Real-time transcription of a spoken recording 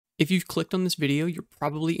If you've clicked on this video, you're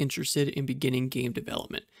probably interested in beginning game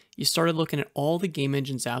development. You started looking at all the game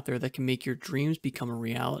engines out there that can make your dreams become a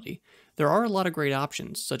reality. There are a lot of great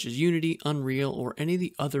options, such as Unity, Unreal, or any of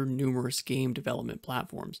the other numerous game development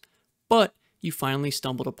platforms. But you finally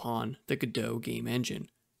stumbled upon the Godot Game Engine,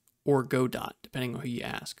 or Godot, depending on who you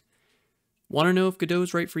ask. Want to know if Godot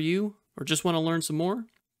is right for you, or just want to learn some more?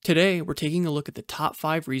 Today, we're taking a look at the top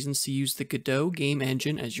 5 reasons to use the Godot Game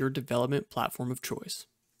Engine as your development platform of choice.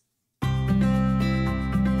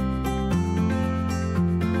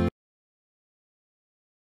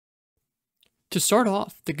 To start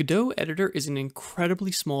off, the Godot editor is an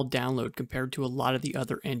incredibly small download compared to a lot of the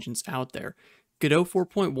other engines out there. Godot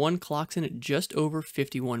 4.1 clocks in at just over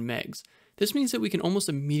 51 megs. This means that we can almost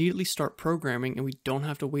immediately start programming and we don't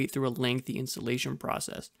have to wait through a lengthy installation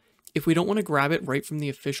process. If we don't want to grab it right from the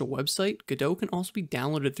official website, Godot can also be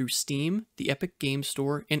downloaded through Steam, the Epic Games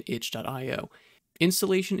Store, and itch.io.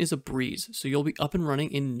 Installation is a breeze, so you'll be up and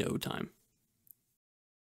running in no time.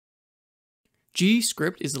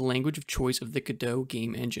 GDScript is the language of choice of the Godot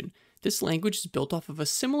game engine. This language is built off of a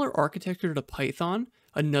similar architecture to Python,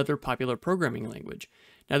 another popular programming language.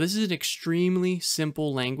 Now, this is an extremely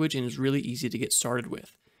simple language and is really easy to get started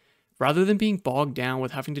with. Rather than being bogged down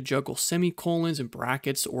with having to juggle semicolons and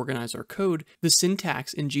brackets to organize our code, the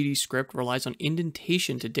syntax in GDScript relies on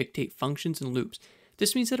indentation to dictate functions and loops.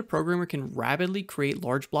 This means that a programmer can rapidly create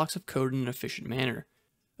large blocks of code in an efficient manner.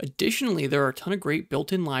 Additionally, there are a ton of great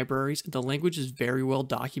built-in libraries and the language is very well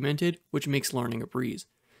documented, which makes learning a breeze.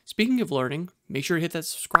 Speaking of learning, make sure to hit that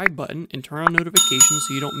subscribe button and turn on notifications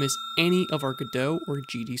so you don't miss any of our Godot or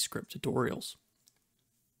GDScript tutorials.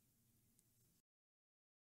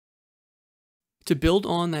 To build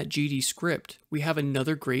on that GDScript, we have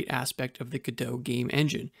another great aspect of the Godot game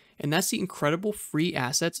engine, and that's the incredible free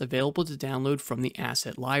assets available to download from the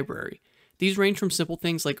asset library. These range from simple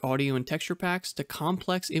things like audio and texture packs to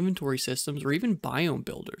complex inventory systems or even biome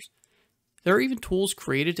builders. There are even tools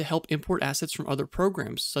created to help import assets from other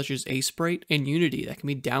programs such as Sprite and Unity that can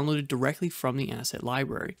be downloaded directly from the asset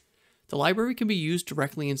library. The library can be used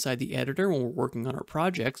directly inside the editor when we're working on our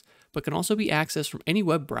projects, but can also be accessed from any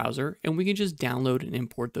web browser, and we can just download and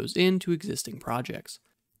import those into existing projects.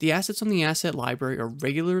 The assets on the asset library are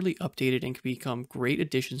regularly updated and can become great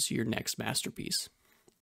additions to your next masterpiece.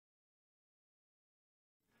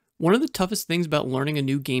 One of the toughest things about learning a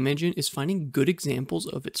new game engine is finding good examples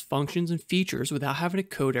of its functions and features without having to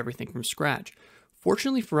code everything from scratch.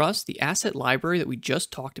 Fortunately for us, the asset library that we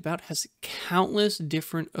just talked about has countless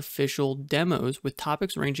different official demos with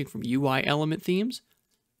topics ranging from UI element themes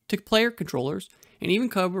to player controllers and even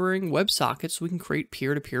covering WebSockets so we can create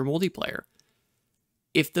peer-to-peer multiplayer.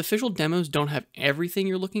 If the official demos don't have everything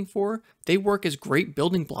you're looking for, they work as great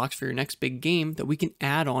building blocks for your next big game that we can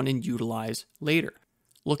add on and utilize later.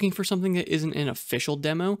 Looking for something that isn't an official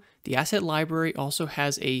demo, the asset library also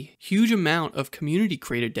has a huge amount of community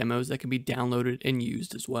created demos that can be downloaded and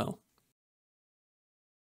used as well.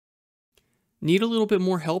 Need a little bit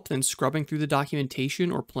more help than scrubbing through the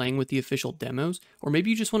documentation or playing with the official demos, or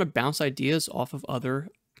maybe you just want to bounce ideas off of other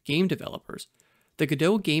game developers? The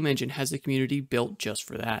Godot Game Engine has a community built just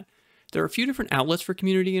for that. There are a few different outlets for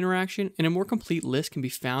community interaction, and a more complete list can be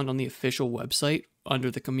found on the official website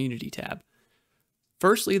under the Community tab.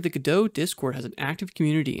 Firstly, the Godot Discord has an active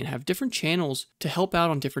community and have different channels to help out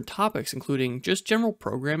on different topics, including just general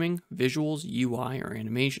programming, visuals, UI, or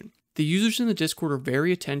animation. The users in the Discord are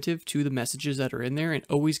very attentive to the messages that are in there and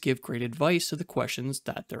always give great advice to the questions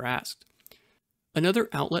that they're asked. Another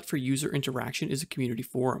outlet for user interaction is a community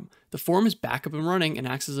forum. The forum is back up and running and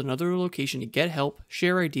acts as another location to get help,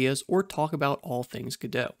 share ideas, or talk about all things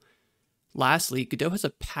Godot. Lastly, Godot has a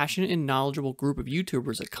passionate and knowledgeable group of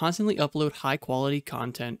YouTubers that constantly upload high-quality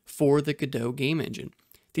content for the Godot game engine.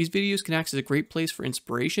 These videos can act as a great place for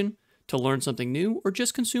inspiration, to learn something new, or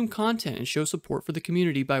just consume content and show support for the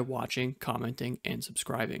community by watching, commenting, and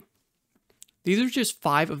subscribing. These are just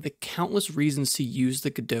 5 of the countless reasons to use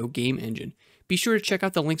the Godot game engine. Be sure to check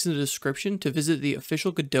out the links in the description to visit the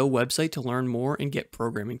official Godot website to learn more and get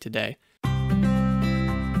programming today.